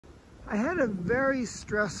I had a very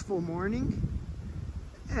stressful morning,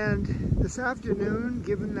 and this afternoon,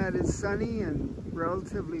 given that it's sunny and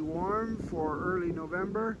relatively warm for early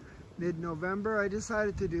November, mid-November, I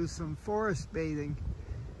decided to do some forest bathing.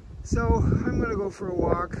 So I'm going to go for a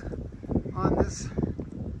walk on this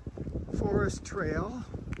forest trail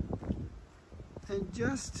and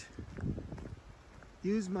just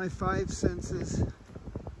use my 5 senses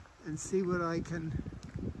and see what I can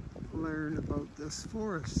learn about this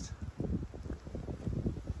forest.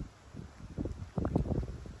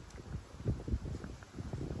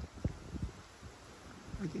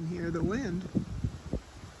 I can hear the wind.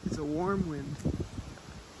 It's a warm wind.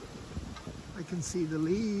 I can see the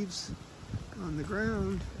leaves on the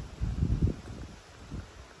ground.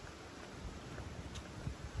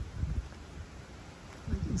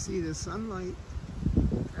 I can see the sunlight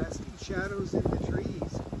casting shadows in the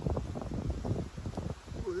trees.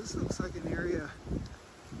 Oh, this looks like an area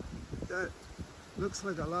that looks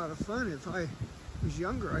like a lot of fun. If I was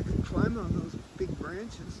younger, I could climb on those big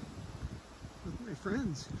branches with my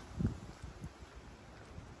friends.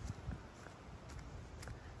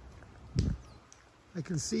 I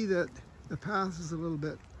can see that the path is a little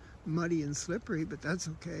bit muddy and slippery, but that's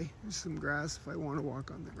okay. There's some grass if I want to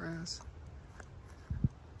walk on the grass.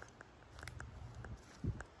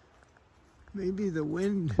 Maybe the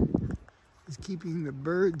wind is keeping the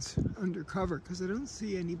birds under cover because I don't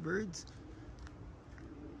see any birds.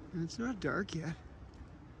 And it's not dark yet.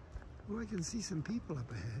 Oh, I can see some people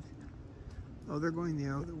up ahead. Oh, they're going the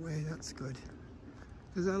other way. That's good.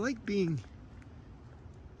 Because I like being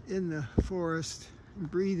in the forest and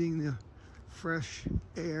breathing the fresh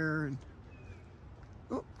air. And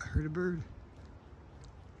oh, I heard a bird.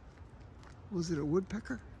 Was it a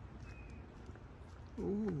woodpecker?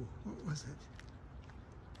 Oh, what was it?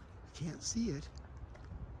 I can't see it.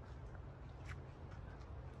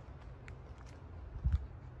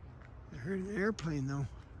 I heard an airplane though.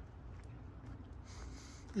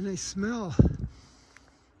 And I smell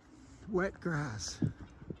wet grass.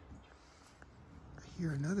 I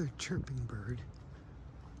hear another chirping bird.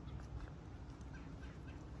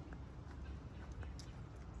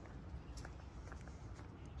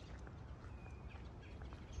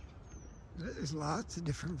 There's lots of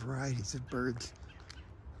different varieties of birds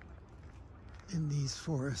in these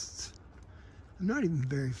forests. I'm not even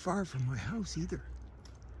very far from my house either.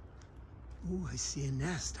 Oh, I see a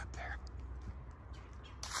nest up there.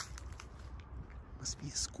 Must be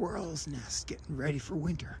a squirrel's nest getting ready for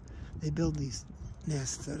winter. They build these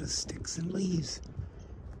nests out of sticks and leaves.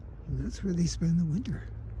 And that's where they spend the winter.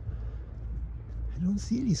 I don't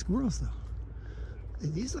see any squirrels though.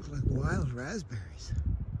 These look like wild raspberries.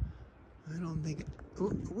 I don't think it...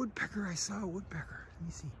 Oh, a woodpecker. I saw a woodpecker. Let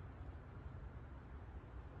me see.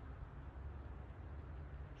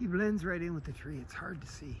 He blends right in with the tree. It's hard to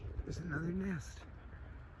see. There's another nest.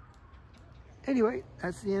 Anyway,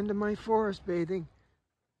 that's the end of my forest bathing.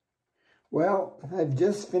 Well, I've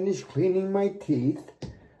just finished cleaning my teeth.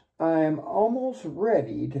 I'm almost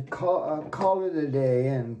ready to call it a day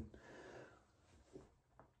and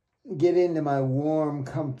get into my warm,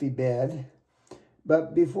 comfy bed.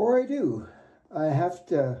 But before I do, I have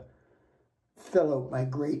to fill out my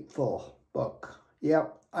grateful book.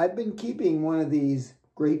 Yep, I've been keeping one of these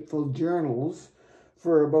grateful journals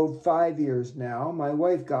for about 5 years now. My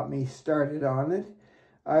wife got me started on it.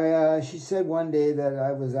 She said one day that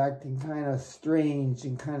I was acting kind of strange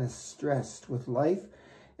and kind of stressed with life.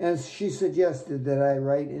 And she suggested that I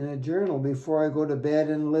write in a journal before I go to bed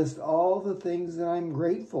and list all the things that I'm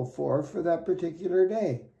grateful for that particular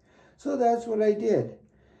day. So that's what I did.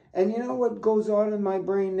 And you know what goes on in my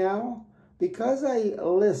brain now? Because I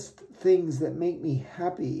list things that make me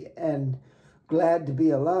happy and glad to be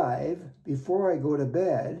alive before I go to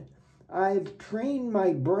bed, I've trained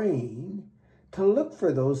my brain to look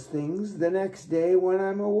for those things the next day when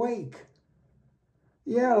I'm awake.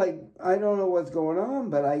 Yeah, like, I don't know what's going on,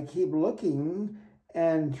 but I keep looking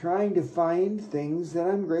and trying to find things that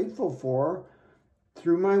I'm grateful for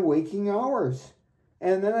through my waking hours.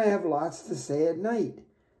 And then I have lots to say at night.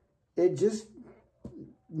 It just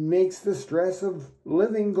makes the stress of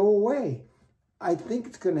living go away. I think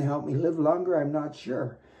it's going to help me live longer. I'm not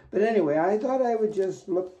sure. But anyway, I thought I would just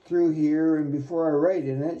look through here and before I write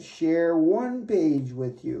in it, share one page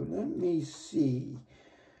with you. Let me see.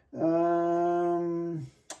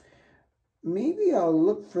 Maybe I'll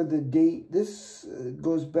look for the date. This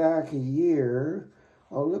goes back a year.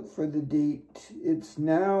 I'll look for the date. It's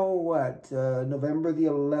now, what, November the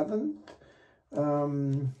 11th?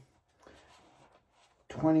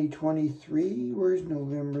 2023? Where's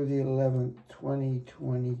November the 11th,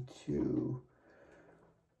 2022?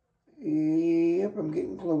 Yep, I'm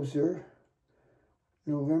getting closer.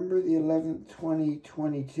 November the 11th,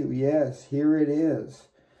 2022. Yes, here it is.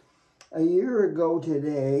 A year ago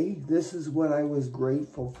today, this is what I was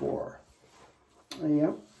grateful for.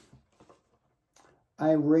 Yep.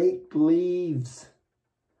 I raked leaves.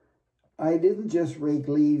 I didn't just rake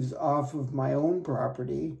leaves off of my own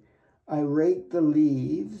property. I raked the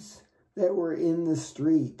leaves that were in the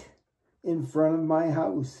street in front of my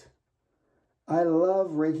house. I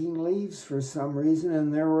love raking leaves for some reason,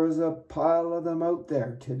 and there was a pile of them out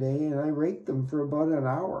there today, and I raked them for about an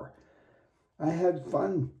hour. I had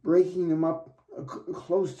fun raking them up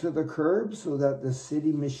close to the curb so that the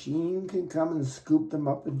city machine can come and scoop them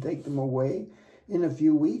up and take them away in a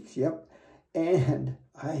few weeks. Yep. And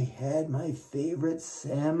I had my favorite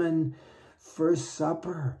salmon for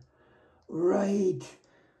supper. Right.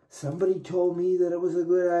 Somebody told me that it was a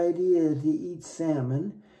good idea to eat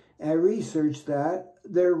salmon. I researched that.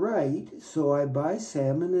 They're right. So I buy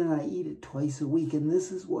salmon and I eat it twice a week. And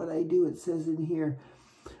this is what I do. It says in here,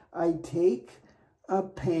 I take a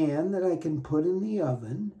pan that I can put in the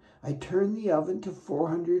oven. I turn the oven to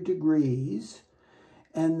 400 degrees.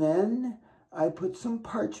 And then I put some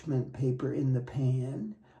parchment paper in the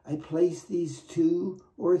pan. I place these 2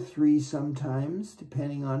 or 3 sometimes,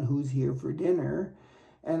 depending on who's here for dinner.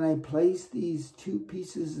 And I place these 2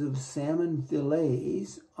 pieces of salmon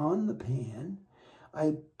fillets on the pan.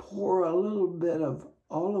 I pour a little bit of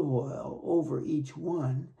olive oil over each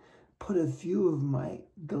one, put a few of my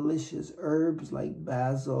delicious herbs like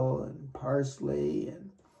basil and parsley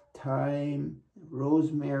and thyme,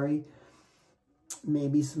 rosemary,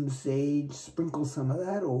 maybe some sage, sprinkle some of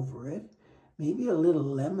that over it, maybe a little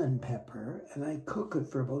lemon pepper, and I cook it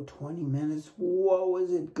for about 20 minutes. Whoa,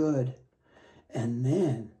 is it good. And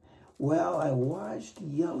then, well, I watched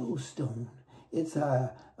Yellowstone. It's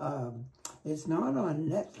not on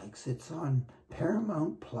Netflix, it's on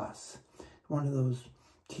Paramount Plus, one of those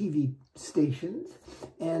TV stations,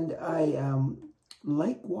 and I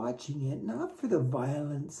like watching it, not for the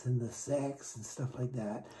violence and the sex and stuff like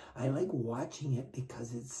that. I like watching it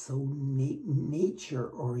because it's so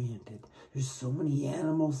nature-oriented. There's so many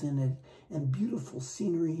animals in it and beautiful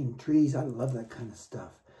scenery and trees. I love that kind of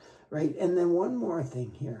stuff, right? And then one more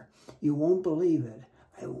thing here. You won't believe it.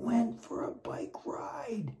 I went for a bike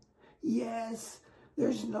ride. Yes,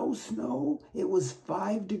 there's no snow. It was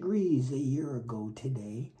 5 degrees a year ago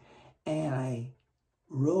today, and I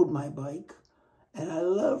rode my bike. And I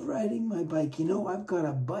love riding my bike. You know, I've got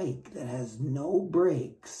a bike that has no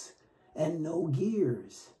brakes and no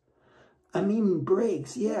gears. I mean,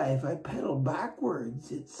 brakes, yeah, if I pedal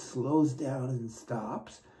backwards, it slows down and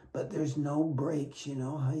stops. But there's no brakes. You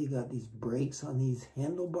know how you got these brakes on these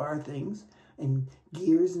handlebar things and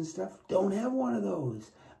gears and stuff? Don't have one of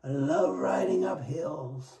those. I love riding up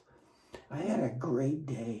hills. I had a great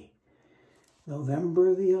day.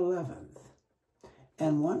 November the 11th.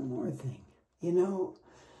 And one more thing. You know,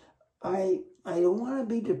 I don't want to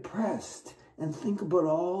be depressed and think about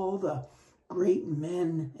all the great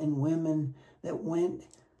men and women that went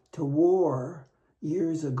to war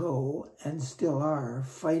years ago and still are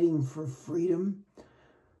fighting for freedom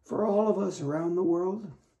for all of us around the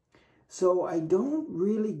world. So I don't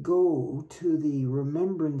really go to the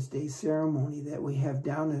Remembrance Day ceremony that we have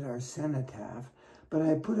down at our cenotaph, but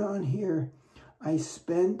I put on here, I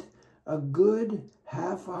spent a good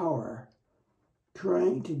half hour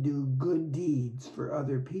trying to do good deeds for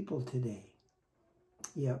other people today.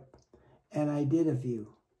 Yep. And I did a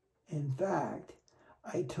few. In fact,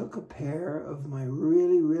 I took a pair of my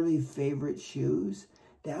really, really favorite shoes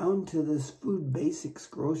down to this Food Basics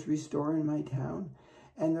grocery store in my town.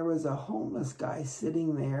 And there was a homeless guy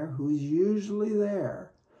sitting there who's usually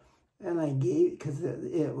there. And I gave, because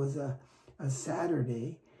it was a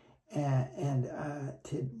Saturday today,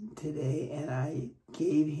 and I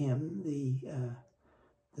gave him the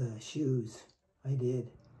shoes. I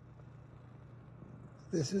did.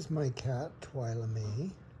 This is my cat, Twyla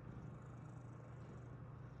May.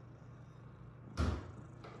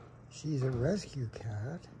 She's a rescue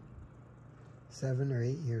cat, 7 or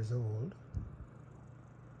 8 years old.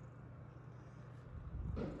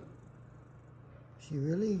 She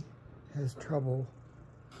really has trouble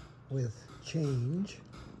with change.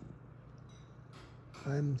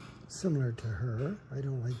 I'm similar to her. I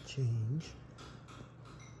don't like change.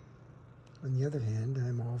 On the other hand,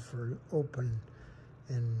 I'm all for open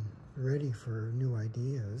and ready for new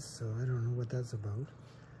ideas, so I don't know what that's about.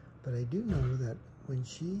 But I do know that when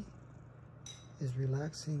she is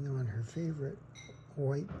relaxing on her favorite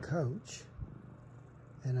white couch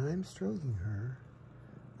and I'm stroking her,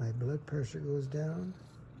 my blood pressure goes down,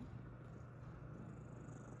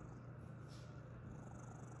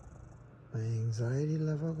 My anxiety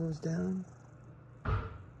level goes down. I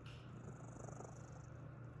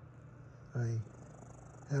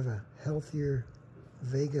have a healthier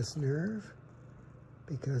vagus nerve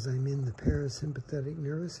because I'm in the parasympathetic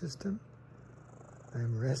nervous system.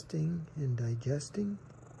 I'm resting and digesting.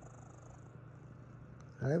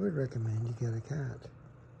 I would recommend you get a cat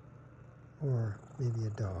or maybe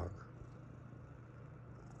a dog.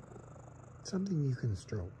 Something you can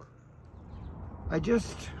stroke. I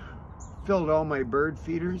just filled all my bird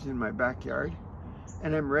feeders in my backyard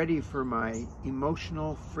and I'm ready for my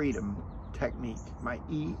emotional freedom technique, my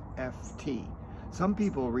EFT. Some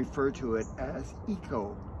people refer to it as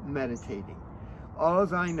eco-meditating.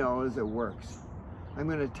 All I know is it works. I'm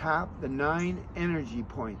going to tap the 9 energy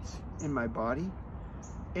points in my body,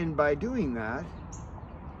 and by doing that,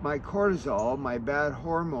 my cortisol, my bad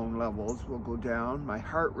hormone levels will go down, my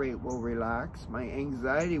heart rate will relax, my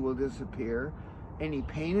anxiety will disappear, any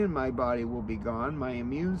pain in my body will be gone, my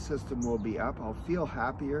immune system will be up, I'll feel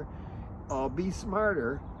happier, I'll be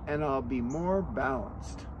smarter, and I'll be more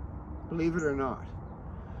balanced, believe it or not.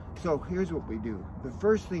 So here's what we do. The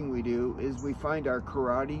first thing we do is we find our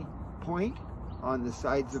karate point on the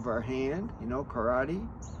sides of our hand, you know,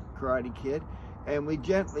 Karate Kid, and we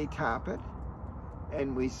gently tap it,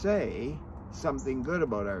 and we say something good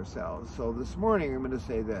about ourselves. So this morning I'm going to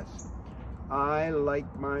say this: I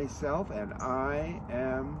like myself and I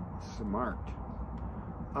am smart.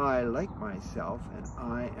 I like myself and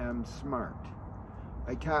I am smart.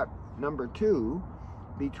 I tap number 2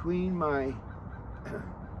 between my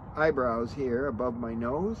eyebrows here above my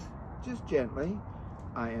nose, just gently.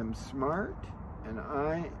 I am smart and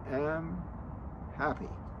I am happy.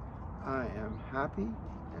 I am happy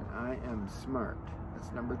and I am smart.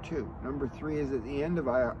 That's number 2. Number 3 is at the end of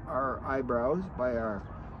our eyebrows by our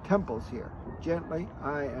temples here. Gently,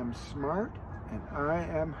 I am smart and I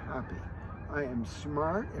am happy. I am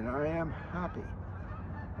smart and I am happy.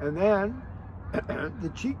 And then the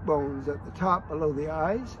cheekbones at the top below the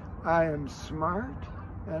eyes, I am smart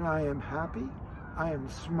and I am happy. I am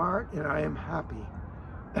smart and I am happy.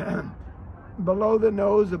 Below the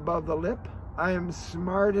nose, above the lip, I am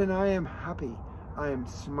smart and I am happy. I am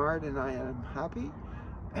smart and I am happy.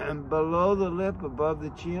 And below the lip, above the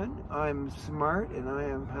chin, I am smart and I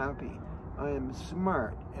am happy. I am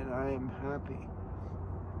smart and I am happy.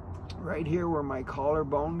 Right here where my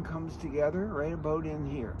collarbone comes together, right about in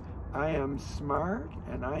here. I am smart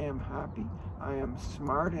and I am happy. I am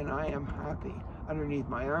smart and I am happy. Underneath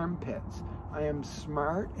my armpits, I am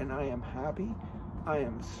smart and I am happy. I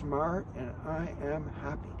am smart and I am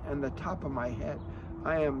happy. And the top of my head,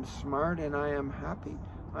 I am smart and I am happy.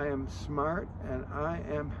 I am smart and I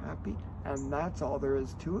am happy. And that's all there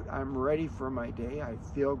is to it. I'm ready for my day. I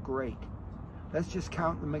feel great. Let's just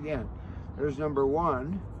count them again. There's number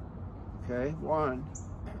 1. Okay, 1,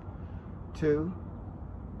 2,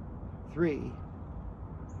 3.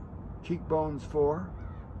 Cheekbones 4,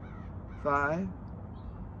 5,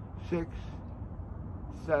 6,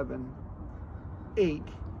 7, 8,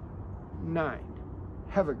 9.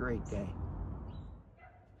 Have a great day.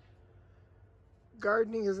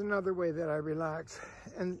 Gardening is another way that I relax,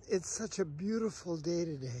 and it's such a beautiful day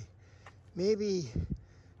today. Maybe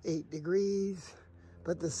 8 degrees,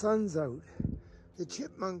 but the sun's out. The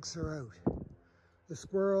chipmunks are out. The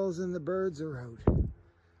squirrels and the birds are out.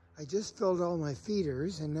 I just filled all my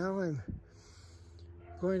feeders, and now I'm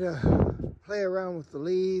going to play around with the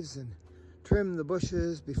leaves and trim the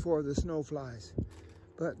bushes before the snow flies.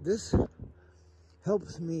 But this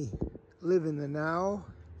helps me live in the now,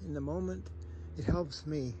 in the moment. It helps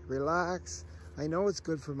me relax. I know it's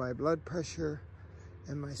good for my blood pressure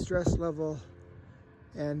and my stress level.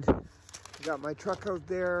 And I got my truck out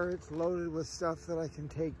there. It's loaded with stuff that I can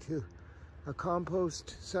take to a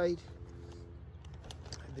compost site.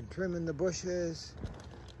 I've been trimming the bushes.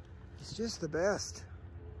 It's just the best.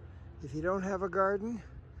 If you don't have a garden,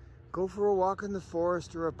 go for a walk in the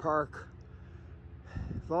forest or a park.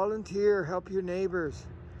 Volunteer, help your neighbors.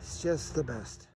 It's just the best.